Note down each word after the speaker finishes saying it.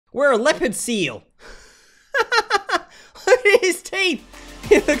We're a leopard seal. Look at his teeth.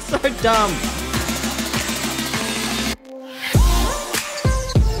 He looks so dumb.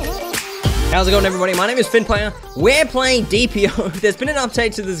 How's it going, everybody? My name is Finplayer. We're playing Deepio. There's been an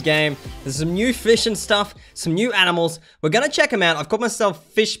update to this game. There's some new fish and stuff, some new animals. We're gonna check them out. I've called myself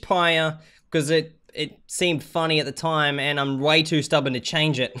Fish Pyre because it seemed funny at the time, and I'm way too stubborn to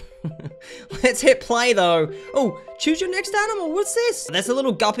change it. Let's hit play, though. Oh, choose your next animal. What's this? That's a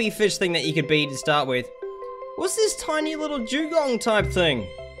little guppy fish thing that you could be to start with. What's this tiny little dugong type thing?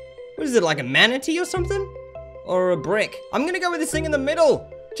 What is it, like a manatee or something? Or a brick? I'm gonna go with this thing in the middle,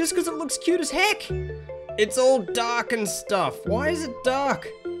 just because it looks cute as heck. It's all dark and stuff. Why is it dark?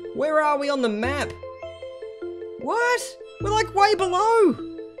 Where are we on the map? What? We're like way below.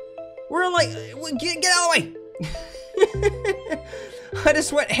 We're like, get out of the way. I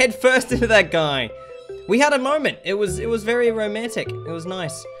just went head first into that guy. We had a moment. It was very romantic. It was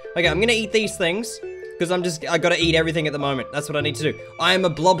nice. Okay, I'm gonna eat these things because I gotta eat everything at the moment. That's what I need to do. I am a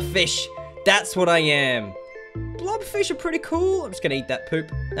blobfish. That's what I am. Blobfish are pretty cool. I'm just gonna eat that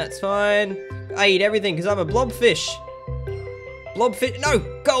poop. That's fine. I eat everything because I'm a blobfish. Blobfish, no,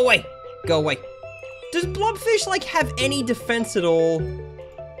 go away. Go away. Does blobfish like have any defense at all?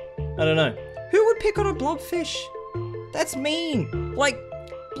 I don't know. Who would pick on a blobfish? That's mean. Like,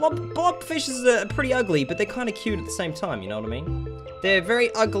 blobfishes are pretty ugly, but they're kind of cute at the same time, you know what I mean? They're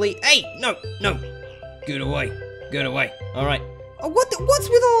very ugly. Hey, no. Get away. Get away. All right. Oh, what's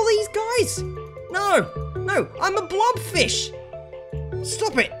with all these guys? No, I'm a blobfish.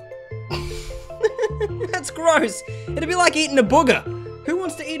 Stop it. That's gross. It'd be like eating a booger. Who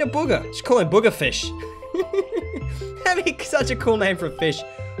wants to eat a booger? Just call him boogerfish. That'd be such a cool name for a fish.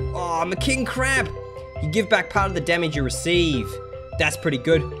 Oh, I'm a king crab. You give back part of the damage you receive. That's pretty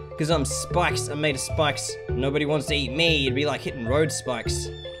good, because I'm spikes. I'm made of spikes. Nobody wants to eat me. It'd be like hitting road spikes.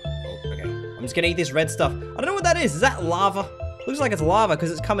 Oh, okay. I'm just gonna eat this red stuff. I don't know what that is. Is that lava? Looks like it's lava,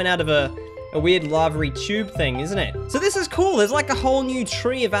 because it's coming out of a weird lavary tube thing, isn't it? So this is cool. There's like a whole new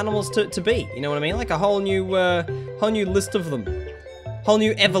tree of animals to be. You know what I mean? Like a whole new list of them. Whole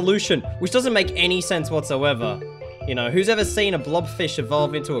new evolution, which doesn't make any sense whatsoever. You know, who's ever seen a blobfish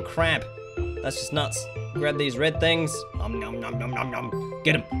evolve into a crab? That's just nuts. Grab these red things. Nom nom nom nom nom nom.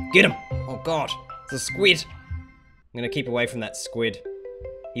 Get him! Get him! Oh god, it's a squid. I'm gonna keep away from that squid.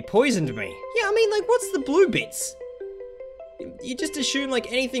 He poisoned me. Yeah, I mean, like, what's the blue bits? You just assume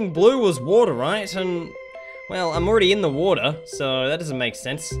like anything blue was water, right? And well, I'm already in the water, so that doesn't make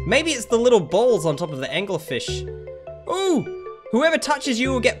sense. Maybe it's the little balls on top of the anglerfish. Ooh! Whoever touches you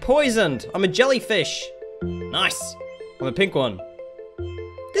will get poisoned. I'm a jellyfish. Nice. I'm a pink one.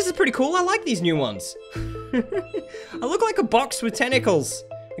 This is pretty cool. I like these new ones. I look like a box with tentacles.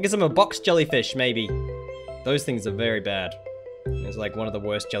 I guess I'm a box jellyfish, maybe. Those things are very bad. It's like one of the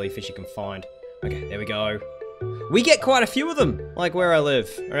worst jellyfish you can find. Okay, there we go. We get quite a few of them, like where I live,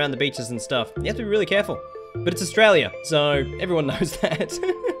 around the beaches and stuff. You have to be really careful. But it's Australia, so everyone knows that.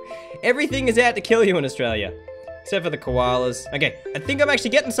 Everything is out to kill you in Australia. Except for the koalas. Okay, I think I'm actually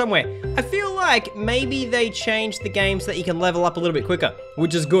getting somewhere. I feel like maybe they changed the game so that you can level up a little bit quicker,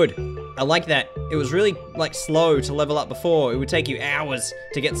 which is good. I like that. It was really, like, slow to level up before. It would take you hours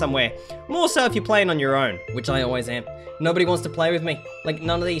to get somewhere. More so if you're playing on your own, which I always am. Nobody wants to play with me. Like,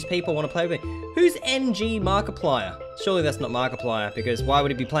 none of these people want to play with me. Who's NG Markiplier? Surely that's not Markiplier, because why would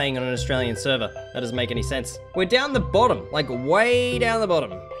he be playing on an Australian server? That doesn't make any sense. We're down the bottom, like way down the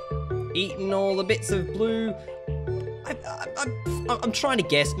bottom. Eating all the bits of blue. I'm trying to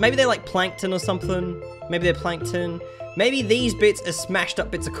guess. Maybe they're like plankton or something. Maybe they're plankton. Maybe these bits are smashed up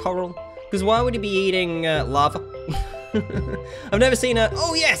bits of coral. Because why would he be eating lava? I've never seen a...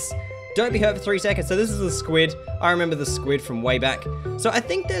 Oh, yes! Don't be hurt for 3 seconds. So this is the squid. I remember the squid from way back. So I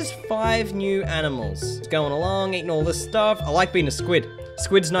think there's 5 new animals. It's going along, eating all this stuff. I like being a squid.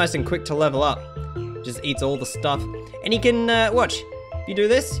 Squid's nice and quick to level up. Just eats all the stuff. And he can, watch. If you do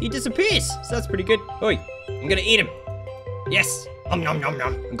this, he disappears. So that's pretty good. Oi, I'm gonna eat him. Yes! Nom nom nom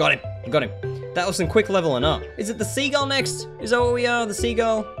nom. I got him. I got him. That was some quick leveling up. Is it the seagull next? Is that what we are? The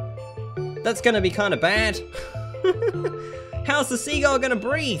seagull? That's gonna be kind of bad. How's the seagull gonna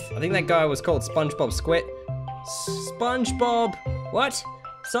breathe? I think that guy was called SpongeBob Squid. SpongeBob. What?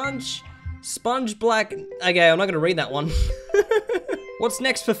 Sponge Black. Okay, I'm not gonna read that one. What's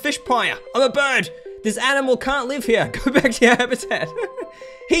next for Fish Pyre? I'm a bird. This animal can't live here. Go back to your habitat.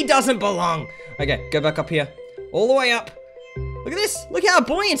 He doesn't belong. Okay, go back up here. All the way up. Look at this. Look how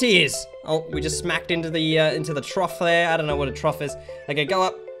buoyant he is. Oh, we just smacked into the trough there. I don't know what a trough is. Okay, go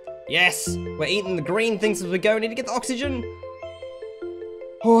up. Yes. We're eating the green things as we go. We need to get the oxygen.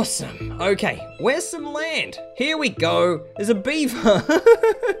 Awesome. Okay, where's some land? Here we go. There's a beaver.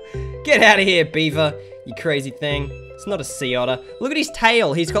 Get out of here, beaver, you crazy thing. It's not a sea otter. Look at his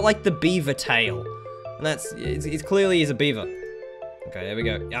tail. He's got like the beaver tail. And he's clearly he's a beaver. Okay, there we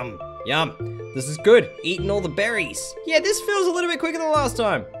go. Yum, yum. This is good. Eating all the berries. Yeah, this feels a little bit quicker than last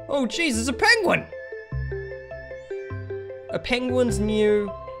time. Oh, jeez, there's a penguin. A penguin's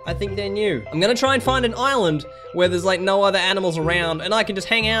new. I think they're new. I'm gonna try and find an island where there's like no other animals around and I can just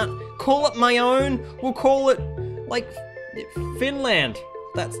hang out, call it my own. We'll call it like Finland.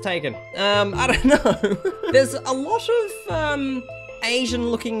 That's taken. I don't know. There's a lot of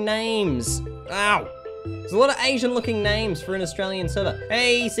Asian looking names. Ow. There's a lot of Asian looking names for an Australian server.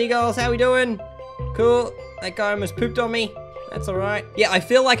 Hey seagulls, how we doing? Cool. That guy almost pooped on me. That's all right. Yeah, I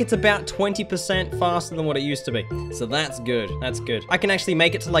feel like it's about 20% faster than what it used to be. So that's good, that's good. I can actually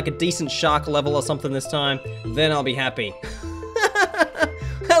make it to like a decent shark level or something this time. Then I'll be happy.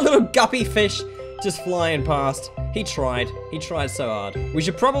 That little guppy fish just flying past. He tried so hard. We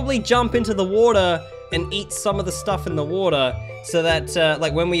should probably jump into the water and eat some of the stuff in the water so that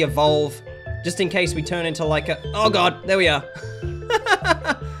like when we evolve, just in case we turn into like a, oh God, there we are.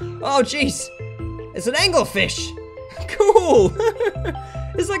 Oh jeez, it's an anglerfish. Cool.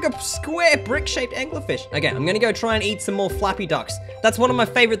 It's like a square brick-shaped anglerfish. Okay, I'm gonna go try and eat some more flappy ducks. That's one of my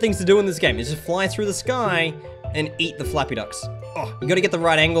favorite things to do in this game, is just fly through the sky and eat the flappy ducks. Oh, you gotta get the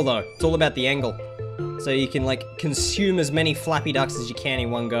right angle though. It's all about the angle. So you can like consume as many flappy ducks as you can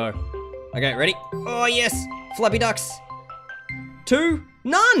in one go. Okay, ready? Oh yes, flappy ducks. 2,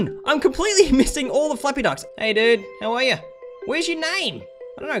 none. I'm completely missing all the flappy ducks. Hey dude, how are you? Where's your name?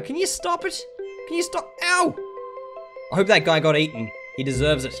 I don't know, can you stop it? Can you stop? Ow! I hope that guy got eaten. He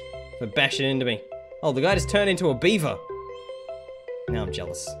deserves it for bashing into me. Oh, the guy just turned into a beaver. Now I'm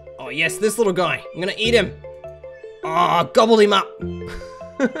jealous. Oh yes, this little guy. I'm gonna eat him. Oh, gobbled him up.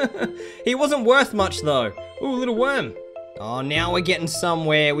 He wasn't worth much though. Ooh, little worm. Oh, now we're getting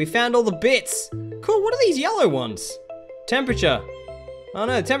somewhere. We found all the bits. Cool, what are these yellow ones? Temperature. Oh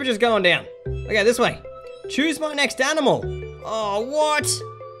no, the temperature's going down. Okay, this way. Choose my next animal. Oh, what?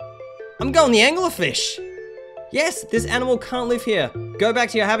 I'm going the anglerfish. Yes, this animal can't live here. Go back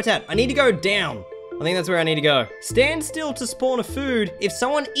to your habitat. I need to go down. I think that's where I need to go. Stand still to spawn a food. If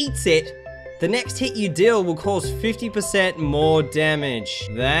someone eats it, the next hit you deal will cause 50% more damage.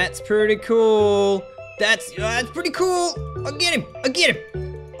 That's pretty cool. That's pretty cool. I'll get him. I'll get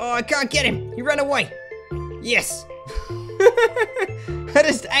him. Oh, I can't get him. He ran away. Yes. I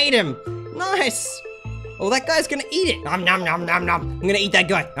just ate him. Nice. Oh, that guy's gonna eat it. Nom nom nom nom nom. I'm gonna eat that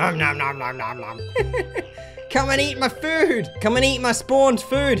guy. Nom nom nom nom nom nom. Come and eat my food. Come and eat my spawned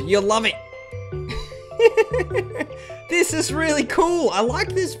food. You'll love it. This is really cool. I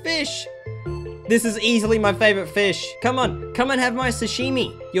like this fish. This is easily my favorite fish. Come on, come and have my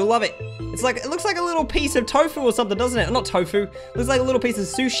sashimi. You'll love it. It's like, it looks like a little piece of tofu or something, doesn't it? Not tofu. It looks like a little piece of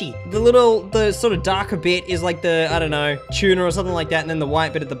sushi. The sort of darker bit is like the, I don't know, tuna or something like that. And then the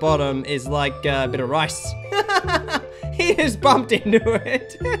white bit at the bottom is like a bit of rice. He just bumped into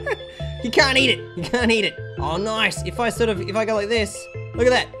it. You can't eat it. You can't eat it. Oh, nice. If I go like this, look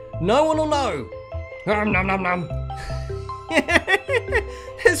at that. No one will know. Nom nom nom nom.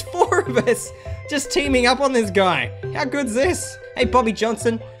 There's 4 of us just teaming up on this guy. How good's this? Hey, Bobby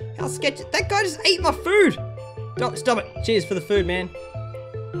Johnson. How sketchy. That guy just ate my food. Don't, stop it. Cheers for the food, man.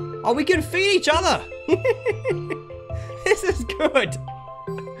 Oh, we can feed each other. This is good.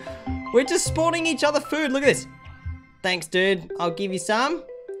 We're just spawning each other food. Look at this. Thanks, dude. I'll give you some.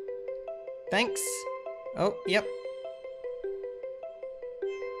 Thanks. Oh, yep.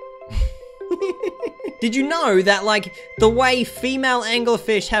 Did you know that, like, the way female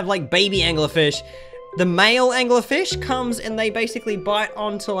anglerfish have, like, baby anglerfish, the male anglerfish comes and they basically bite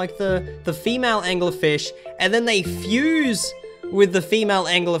onto, like, the female anglerfish, and then they fuse with the female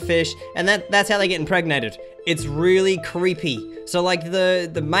anglerfish, and that's how they get impregnated. It's really creepy. So, like,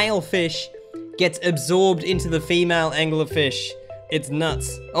 the male fish gets absorbed into the female anglerfish. It's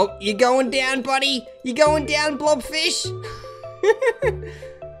nuts. Oh, you're going down, buddy. You're going down, blobfish.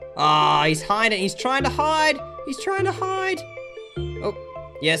 Ah, he's hiding. He's trying to hide. He's trying to hide. Oh,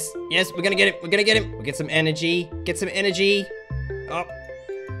 yes, yes, we're gonna get him. We're gonna get him. We'll get some energy. Get some energy. Oh,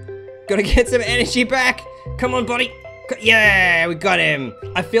 gotta get some energy back. Come on, buddy. Yeah, we got him.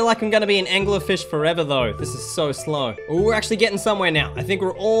 I feel like I'm gonna be an anglerfish forever, though. This is so slow. Oh, we're actually getting somewhere now. I think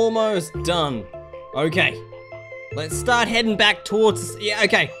we're almost done. Okay. Let's start heading back towards, yeah,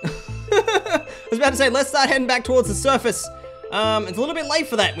 okay. I was about to say, let's start heading back towards the surface. It's a little bit late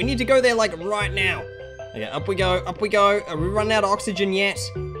for that. We need to go there, like, right now. Okay, up we go, up we go. Are we running out of oxygen yet?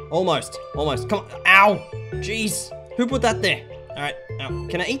 Almost, almost. Come on, ow. Jeez, who put that there? Alright,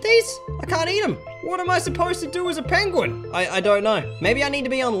 can I eat these? I can't eat them. What am I supposed to do as a penguin? I don't know. Maybe I need to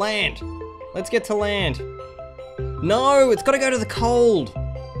be on land. Let's get to land. No, it's gotta go to the cold.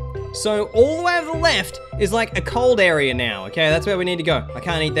 So all the way over the left is like a cold area now, okay? That's where we need to go. I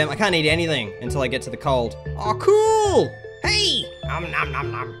can't eat them. I can't eat anything until I get to the cold. Oh, cool! Hey! Nom nom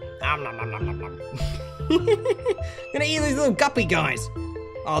nom nom. Nom nom nom nom nom nom. Gonna eat these little guppy guys.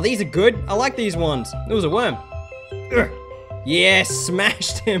 Oh, these are good. I like these ones. It was a worm. Ugh. Yeah,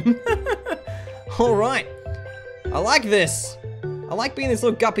 smashed him. All right. I like this. I like being this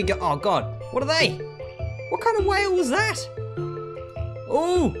little guppy guy. Oh, God. What are they? What kind of whale was that?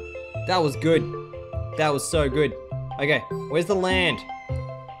 Oh, that was good. That was so good. Okay, where's the land?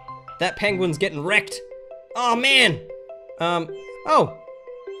 That penguin's getting wrecked. Oh, man. Oh.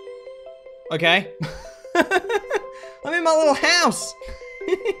 Okay. I'm in my little house.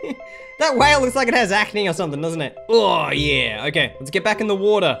 That whale looks like it has acne or something, doesn't it? Oh, yeah. Okay, let's get back in the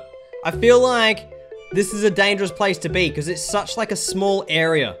water. I feel like this is a dangerous place to be because it's such like a small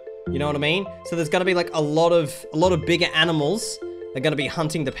area. You know what I mean? So there's gonna be like a lot of bigger animals that are gonna be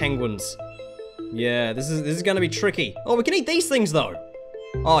hunting the penguins. Yeah, this is gonna be tricky. Oh, we can eat these things though.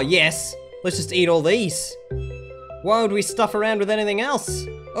 Oh, yes. Let's just eat all these. Why would we stuff around with anything else?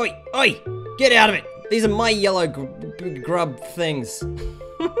 Oi, oi, get out of it. These are my yellow grub things.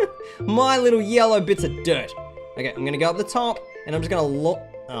 My little yellow bits of dirt. Okay, I'm gonna go up the top, and I'm just gonna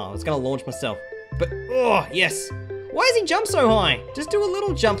oh, it's gonna launch myself. But, oh, yes. Why does he jump so high? Just do a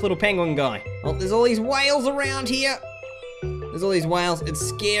little jump, little penguin guy. Oh, there's all these whales around here. There's all these whales. It's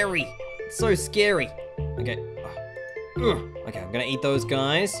scary. It's so scary. Okay. Okay, I'm gonna eat those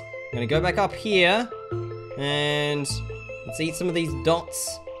guys. I'm gonna go back up here, and let's eat some of these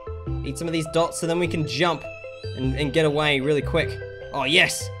dots. Eat some of these dots so then we can jump and get away really quick. Oh,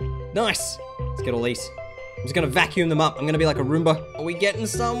 yes. Nice. Let's get all these. I'm just gonna vacuum them up. I'm gonna be like a Roomba. Are we getting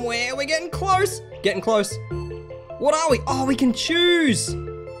somewhere? We're getting close. Getting close. What are we? Oh, we can choose.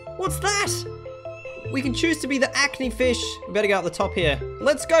 What's that? We can choose to be the acne fish. We better go up the top here.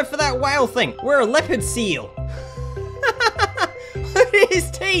 Let's go for that whale thing. We're a leopard seal. Look at his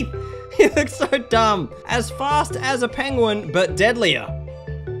teeth. He looks so dumb. As fast as a penguin, but deadlier.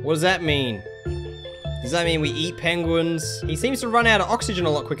 What does that mean? Does that mean we eat penguins? He seems to run out of oxygen a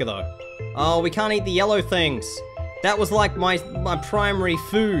lot quicker though. Oh, we can't eat the yellow things. That was like my primary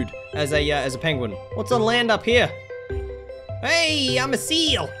food as a penguin. What's on land up here? Hey, I'm a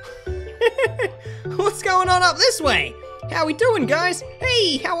seal. What's going on up this way? How we doing, guys?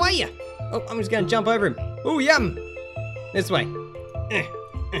 Hey, how are you? Oh, I'm just gonna jump over him. Oh, yum. This way.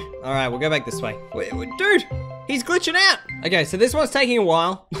 All right, we'll go back this way. Dude, he's glitching out. Okay, so this one's taking a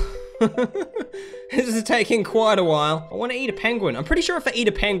while. This is taking quite a while. I want to eat a penguin. I'm pretty sure if I eat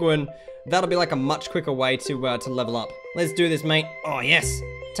a penguin, that'll be like a much quicker way to level up. Let's do this, mate. Oh, yes.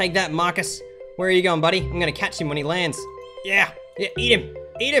 Take that, Marcus. Where are you going, buddy? I'm gonna catch him when he lands. Yeah, eat him.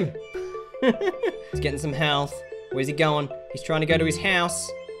 Eat him. He's getting some health. Where's he going? He's trying to go to his house.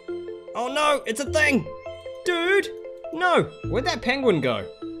 Oh no, it's a thing. Dude, no. Where'd that penguin go?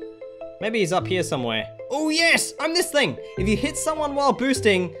 Maybe he's up here somewhere. Oh yes, I'm this thing. If you hit someone while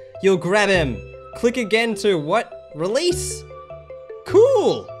boosting, you'll grab him. Click again to what? Release.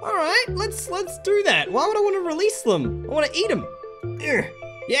 Cool. All right, let's do that. Why would I want to release them? I want to eat them.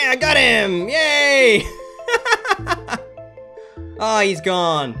 Yeah, I got him. Yay. Oh, he's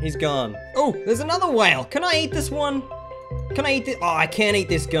gone. He's gone. Oh, there's another whale. Can I eat this one? Can I eat this? Oh, I can't eat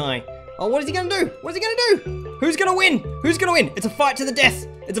this guy. Oh, what is he gonna do? What is he gonna do? Who's gonna win? Who's gonna win? It's a fight to the death.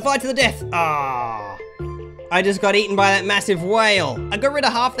 It's a fight to the death. Ah. I just got eaten by that massive whale. I got rid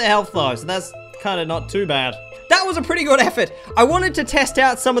of half their health though, so that's kind of not too bad. That was a pretty good effort. I wanted to test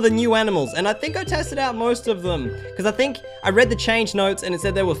out some of the new animals, and I think I tested out most of them, because I think I read the change notes and it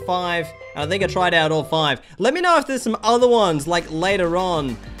said there were 5, and I think I tried out all 5. Let me know if there's some other ones, like, later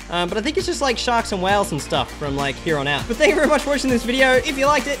on. But I think it's just like sharks and whales and stuff from, like, here on out. But thank you very much for watching this video. If you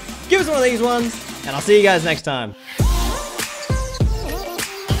liked it, give us one of these ones, and I'll see you guys next time.